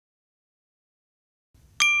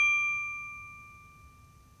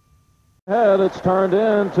And it's turned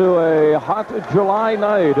into a hot July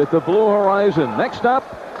night at the Blue Horizon. Next up,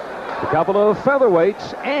 a couple of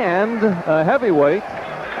featherweights and a heavyweight,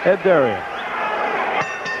 Ed Darien.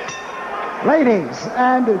 Ladies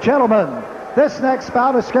and gentlemen, this next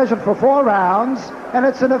bout is scheduled for 4 rounds, and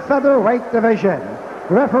it's in the featherweight division.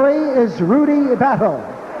 Referee is Rudy Battle.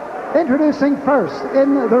 Introducing first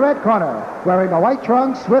in the red corner, wearing the white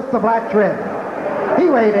trunks with the black trim. He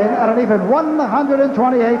weighed in at an even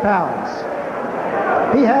 128 pounds.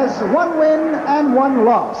 He has 1 win and 1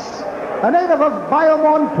 loss. A native of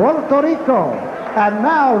Bayamon, Puerto Rico, and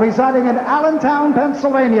now residing in Allentown,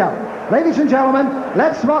 Pennsylvania. Ladies and gentlemen,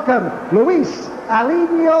 let's welcome Luis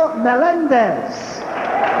Alinio Melendez.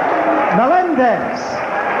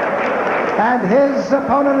 And his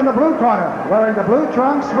opponent in the blue corner, wearing the blue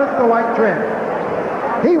trunks with the white trim.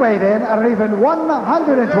 He weighed in at an even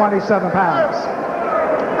 127 pounds.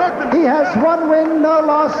 He has 1 win, no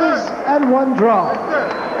losses, and 1 draw.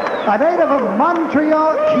 A native of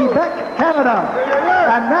Montreal, Quebec, Canada,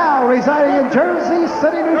 and now residing in Jersey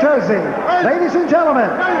City, New Jersey. Ladies and gentlemen,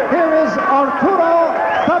 here is Arturo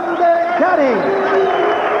Gatti.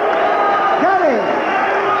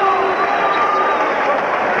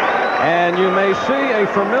 And you may see a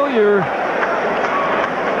familiar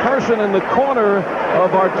person in the corner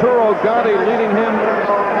of Arturo Gatti, leading him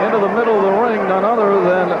into the middle of the ring, none other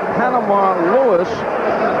than Panama Lewis,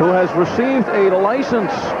 who has received a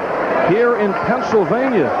license here in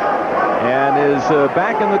Pennsylvania and is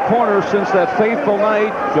back in the corner since that fateful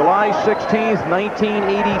night, July 16th,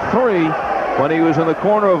 1983, when he was in the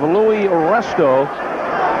corner of Louis Resto,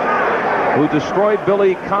 who destroyed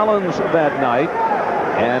Billy Collins that night.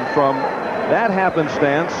 And from that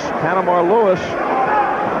happenstance, Panama Lewis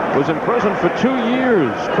was in prison for 2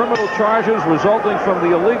 years. Criminal charges resulting from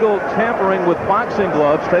the illegal tampering with boxing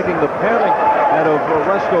gloves, taking the padding out of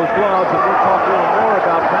Resto's gloves. And we'll talk a little more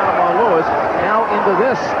about Panama Lewis. Now into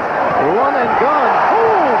this run and gun.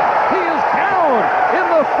 Boom! He is down in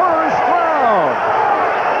the first round.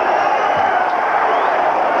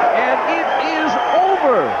 And it is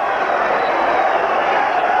over.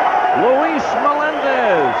 Luis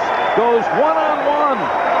Melendez goes one-on-one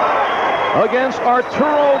against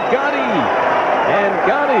Arturo Gatti. And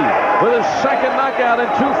Gatti with his second knockout in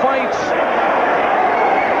 2 fights.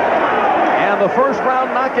 And the first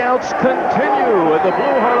round knockouts continue at the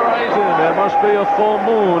Blue Horizon. There must be a full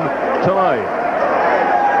moon tonight.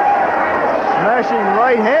 Smashing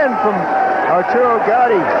right hand from Arturo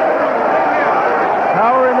Gatti.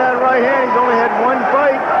 Power in that right hand. He's only had 1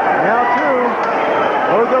 fight, now 2.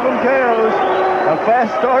 Both of them KOs. A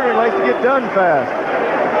fast starter likes to get done fast.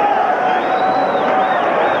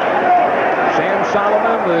 Sam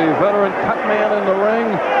Solomon, the veteran cut man in the ring,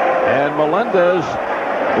 and Melendez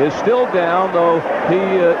is still down, though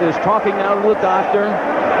he is talking now to the doctor,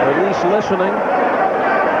 or at least listening.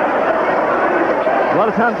 A lot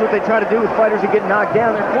of times what they try to do with fighters that get knocked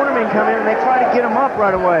down, their cornermen come in and they try to get them up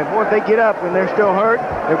right away. Boy, if they get up when they're still hurt,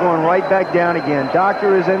 they're going right back down again.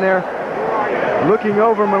 Doctor is in there looking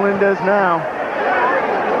over Melendez now.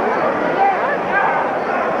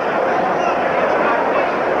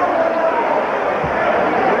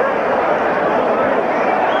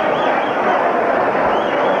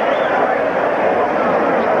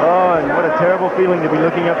 Oh, and what a terrible feeling to be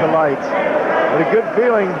looking up the lights. But a good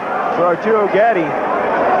feeling for Arturo Gatti.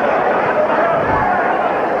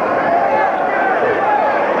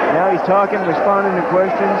 Now he's talking, responding to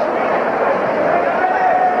questions.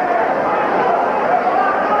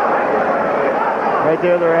 Right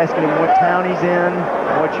there, they're asking him what town he's in,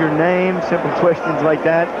 what's your name, simple questions like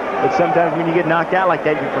that. But sometimes when you get knocked out like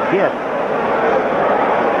that, you forget.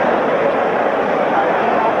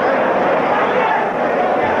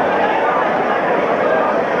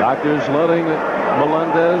 Doctor's letting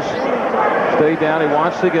Melendez stay down. He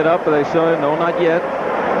wants to get up, but they say, no, not yet.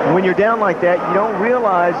 When you're down like that, you don't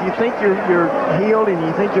realize, you think you're healed and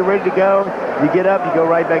you think you're ready to go. You get up, you go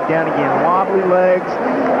right back down again. Wobbly legs.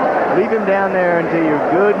 Leave him down there until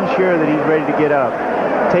you're good and sure that he's ready to get up.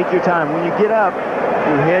 Take your time. When you get up,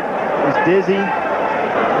 your head is dizzy.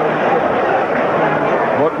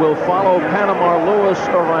 What will follow Panama Lewis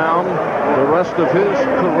around the rest of his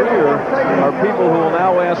career are people who will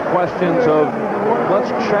now ask questions of, let's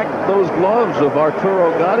check those gloves of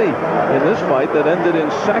Arturo Gatti in this fight that ended in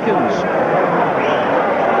seconds.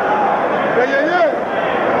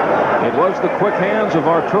 It was the quick hands of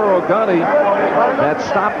Arturo Gatti that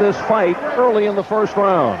stopped this fight early in the first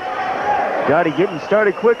round. Gatti getting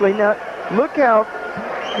started quickly. Now, look how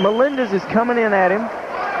Melendez is coming in at him.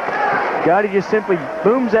 Gatti just simply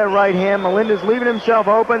booms that right hand. Melendez leaving himself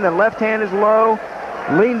open. The left hand is low.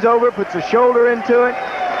 leans over, puts a shoulder into it.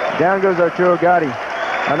 Down goes Arturo Gatti.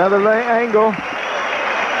 Another angle.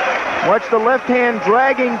 Watch the left hand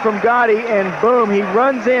dragging from Gatti, and boom, he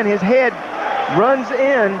runs in. His head runs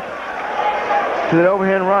in to the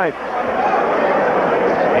overhand right.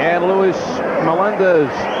 And Luis Melendez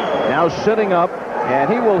now sitting up,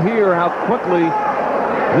 and he will hear how quickly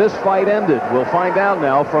this fight ended. We'll find out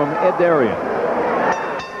now from Ed Darien.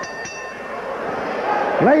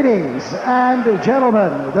 Ladies and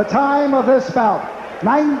gentlemen, the time of this bout,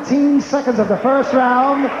 19 seconds of the first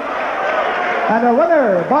round, and a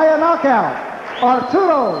winner by a knockout,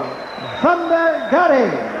 Arturo Thunder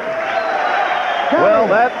Gatti. Well,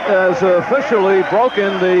 that has officially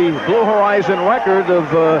broken the Blue Horizon record of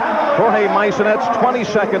Jorge Maisonet's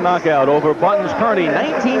 20-second knockout over Buttons Kearney.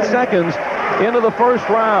 19 seconds into the first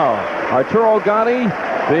round. Arturo Gatti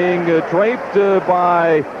being draped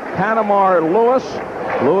by Panama Lewis.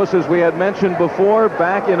 Lewis, as we had mentioned before,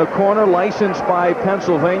 back in a corner, licensed by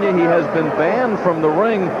Pennsylvania. He has been banned from the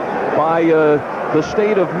ring by the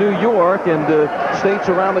state of New York, and states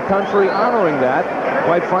around the country honoring that.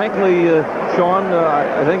 Quite frankly, Sean,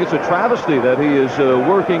 I think it's a travesty that he is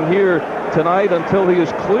working here tonight until he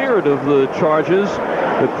is cleared of the charges,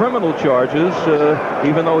 the criminal charges.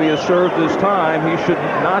 Even though he has served his time, he should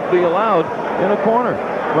not be allowed in a corner.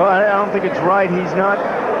 Well, I don't think it's right. He's not,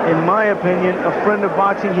 in my opinion, a friend of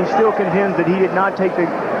boxing. He still contends that he did not take the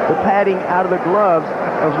padding out of the gloves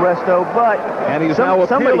of Resto, but and he's now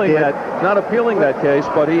appealing that, not appealing that case,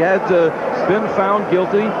 but he had been found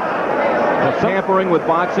guilty of tampering with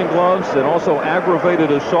boxing gloves and also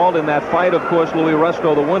aggravated assault in that fight. Of course, Louis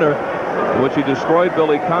Resto, the winner, in which he destroyed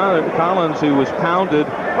Billy Collins, who was pounded.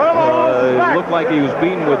 Looked like he was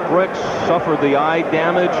beaten with bricks, suffered the eye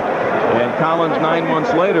damage, and Collins 9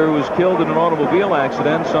 months later was killed in an automobile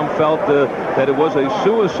accident. Some felt that it was a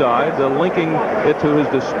suicide, linking it to his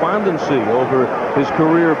despondency over his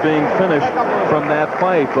career being finished from that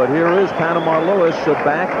fight. But here is Panama Lewis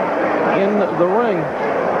back in the ring.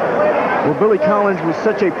 Well, Billy Collins was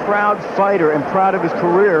such a proud fighter and proud of his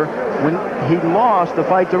career. When he lost the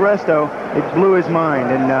fight to Resto, it blew his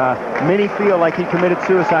mind, and many feel like he committed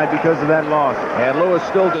suicide because of that loss. And Lewis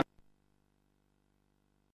still